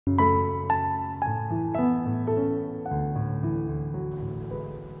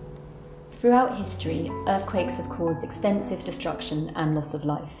Throughout history, earthquakes have caused extensive destruction and loss of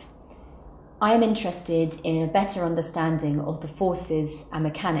life. I am interested in a better understanding of the forces and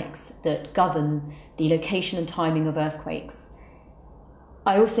mechanics that govern the location and timing of earthquakes.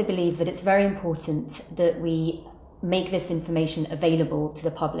 I also believe that it's very important that we make this information available to the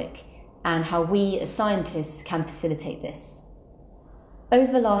public and how we as scientists can facilitate this.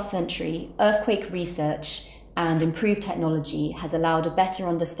 Over the last century, earthquake research and improved technology has allowed a better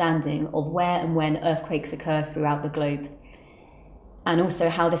understanding of where and when earthquakes occur throughout the globe, and also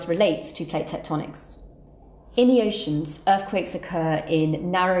how this relates to plate tectonics. In the oceans, earthquakes occur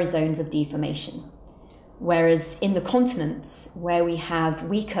in narrow zones of deformation, whereas in the continents, where we have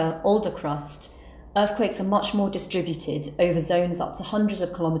weaker, older crust, earthquakes are much more distributed over zones up to hundreds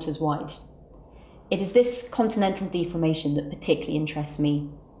of kilometers wide. It is this continental deformation that particularly interests me.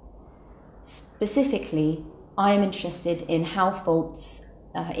 Specifically, I am interested in how faults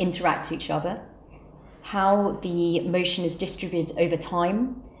interact to each other, how the motion is distributed over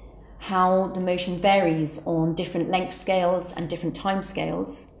time, how the motion varies on different length scales and different time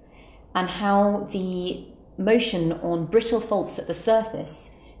scales, and how the motion on brittle faults at the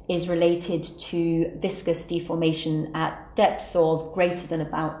surface is related to viscous deformation at depths of greater than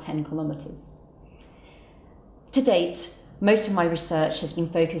about 10 kilometers. To date, most of my research has been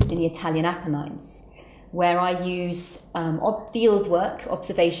focused in the Italian Apennines, where I use fieldwork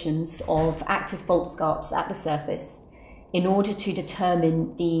observations of active fault scarps at the surface in order to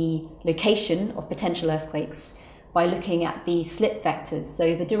determine the location of potential earthquakes by looking at the slip vectors,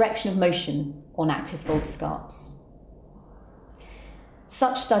 so the direction of motion on active fault scarps.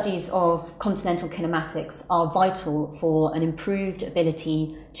 Such studies of continental kinematics are vital for an improved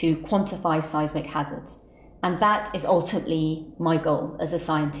ability to quantify seismic hazards. And that is ultimately my goal as a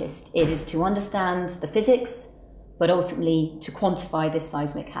scientist. It is to understand the physics, but ultimately to quantify this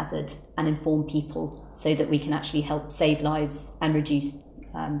seismic hazard and inform people so that we can actually help save lives and reduce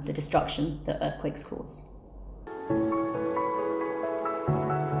the destruction that earthquakes cause.